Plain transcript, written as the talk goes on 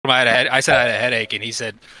I said I had a headache, and he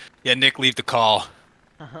said, "Yeah, Nick, leave the call."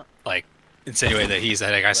 Like, insinuated that he's the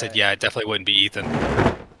headache. I said, "Yeah, it definitely wouldn't be Ethan."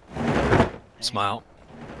 Smile.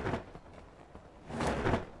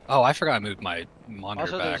 Oh, I forgot I moved my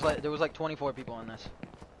monitor back. Also, there was like 24 people in this.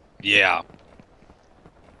 Yeah.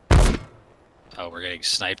 Oh, we're getting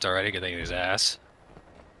sniped already. Good thing his ass.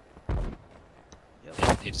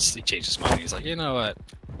 Yep. He changed his mind. He's like, you know what?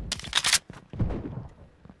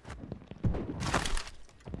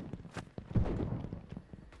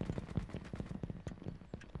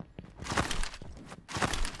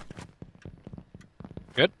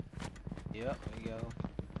 Good. Yep. There you go.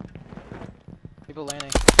 People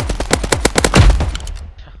landing.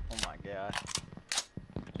 Oh my god.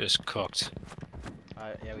 Just cooked.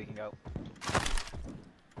 Alright, yeah, we can go.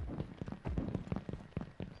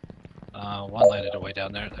 One landed away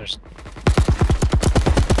down there. There's.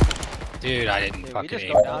 Dude, I didn't fucking. We just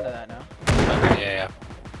aim. go down to that now. Okay,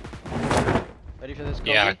 yeah. Ready for this?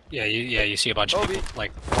 Kobe? Yeah. You see a bunch of people.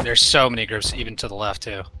 Like, there's so many groups, even to the left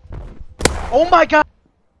too. Oh my god!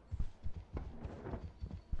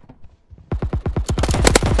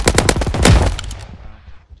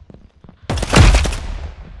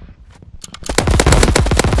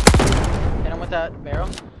 Hit him with that barrel.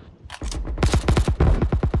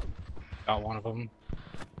 Got one of them.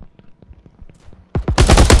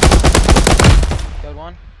 Killed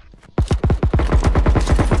one.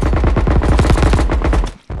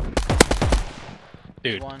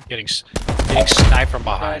 Dude, getting sniped from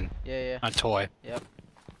behind. Yeah. On toy. Yep.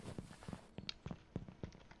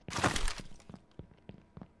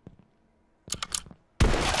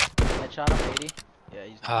 Headshot him, 80. Yeah,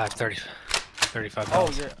 he's. 35 Oh,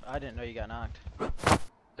 health. I didn't know you got knocked.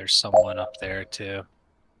 There's someone up there too.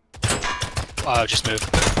 Oh, just move.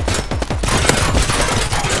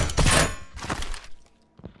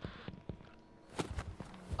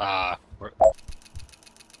 We're... Dude,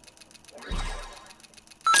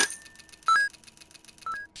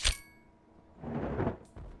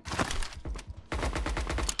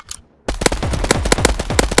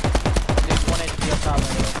 1 HP up top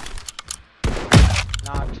right here.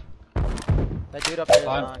 Knocked. That dude up there is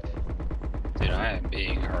knocked. Dude, I am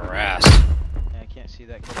being harassed. Yeah, I can't see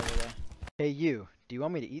that kid over there. Hey you, do you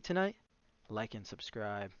want me to eat tonight? Like and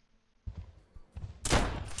subscribe.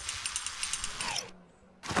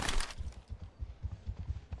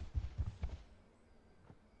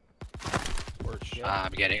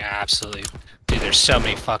 I'm getting absolutely... Dude, there's so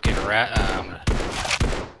many fucking rat... He's 1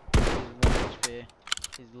 HP.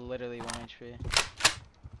 He's literally 1 HP.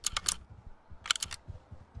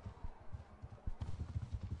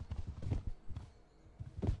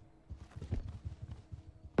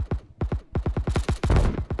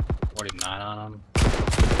 $49 on him.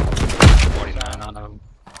 $49 on him.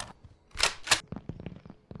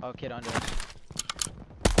 Oh, kid under us.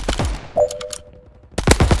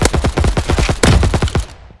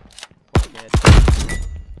 Poor kid.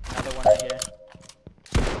 Another one right here.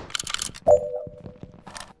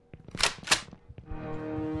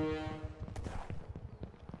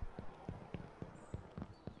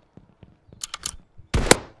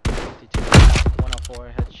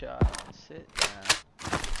 Headshot. Sit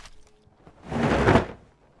down.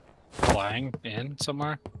 Flying in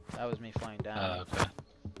somewhere? That was me flying down. Oh, okay.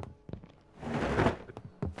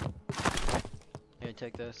 Here,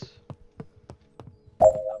 take this.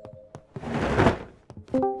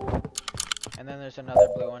 And then there's another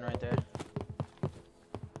blue one right there.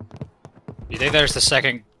 You think there's the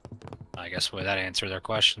second... I guess would that answer their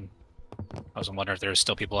question? I was wondering if there's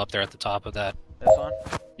still people up there at the top of that. This one?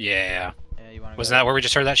 Yeah. Yeah, you wanna Wasn't that where we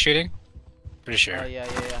just heard that shooting? Pretty sure. Oh, yeah,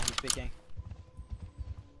 he's speaking.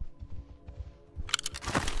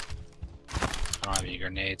 I don't have any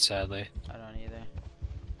grenades, sadly. I don't either.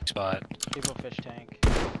 Spot. People fish tank.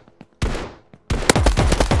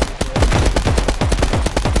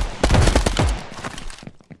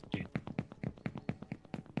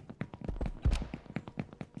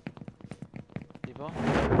 People?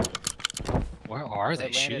 Where are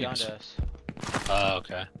they shooting us? us? Oh,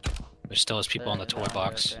 okay. There still is people on the toy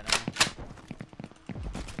box.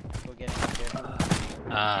 We're getting up here.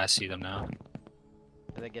 Ah, I see them now.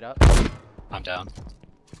 Did they get up? I'm down.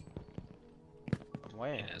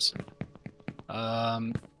 Where? Yes.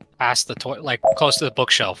 Past the toy, like close to the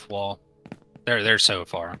bookshelf wall. They're so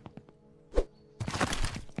far. I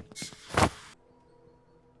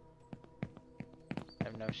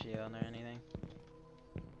have no shield or anything.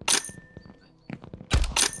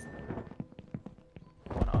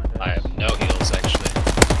 I have no heals actually.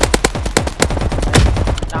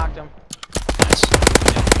 Knocked him. Nice.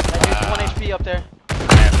 That dude's 1 HP up there.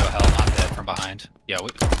 I have no health. I'm dead from behind. Yeah,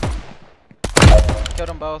 Killed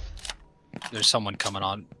them both. there's someone coming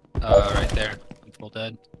on right there. I'm full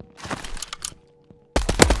dead.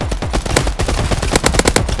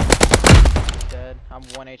 He's dead. I'm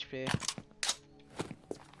 1 HP.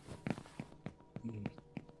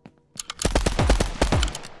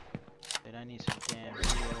 Dude, I need some damn heals.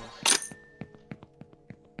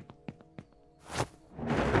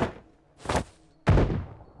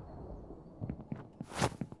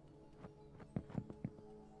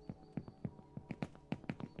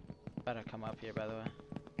 Better come up here, by the way.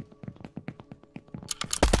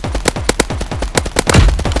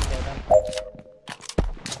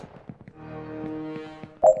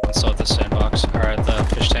 Let's at the sandbox or at the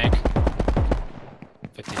fish tank.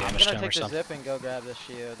 50 I'm damage to gonna him or take the something. zip and go grab the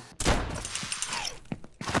shield.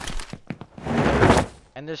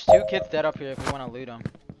 And there's 2 kids dead up here if we want to loot them.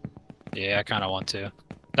 Yeah, I kind of want to.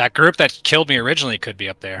 That group that killed me originally could be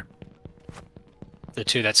up there. The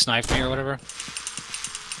 2 that sniped me or whatever.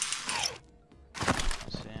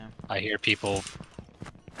 Let's see him. I hear people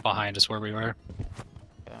behind us where we were.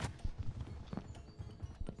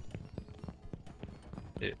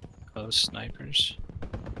 Yeah. Close snipers.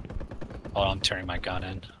 Oh, I'm turning my gun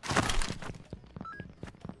in.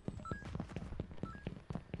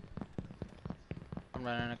 I'm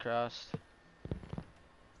running across.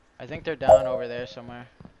 I think they're down over there somewhere.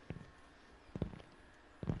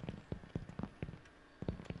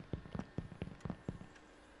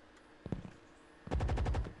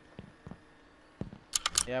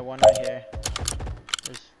 Yeah, one right here.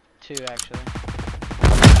 There's 2 actually.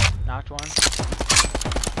 Knocked one.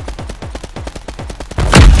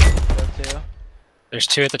 Killed 2. There's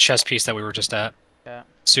 2 at the chest piece that we were just at. Yeah.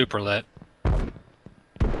 Super lit.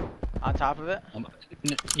 On top of it.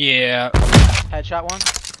 Yeah. Headshot one.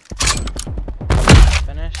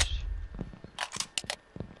 Finished.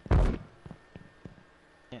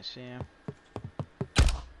 Can't see him.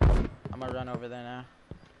 I'm gonna run over there now.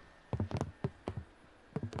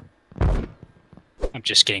 I'm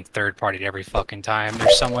just getting third partied every fucking time.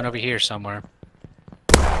 There's someone over here somewhere.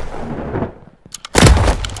 Yeah.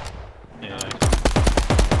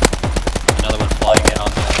 Another one flying in on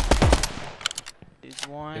that. He's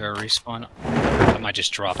one. You're a respawn. I might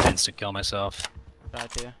just drop instant kill myself. Try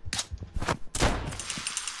to.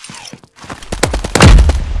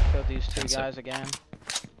 Killed these 2 That's guys again.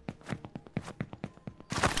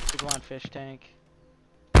 There's one fish tank.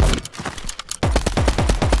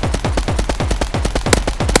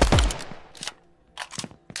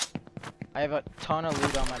 I have a ton of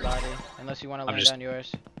loot on my body, unless you want to land on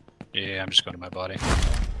yours. Yeah, I'm just going to my body. Is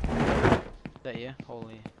that you?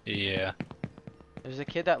 Holy. Yeah. There's a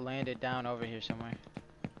kid that landed down over here somewhere.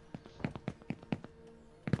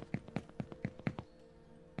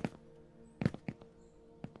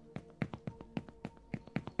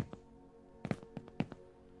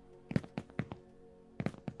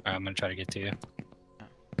 Alright, I'm going to try to get to you.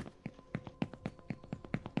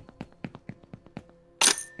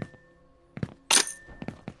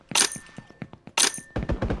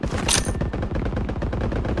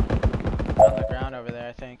 On the ground over there,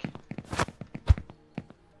 I think.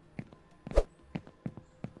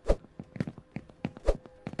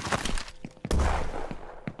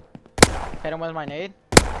 Hit him with my nade.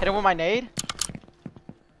 Hit him with my nade.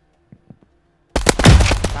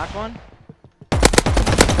 Knocked one.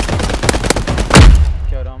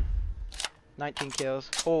 Killed him. 19 kills.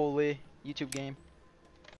 Holy. YouTube game.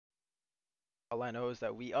 All I know is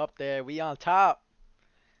that we up there. We on top.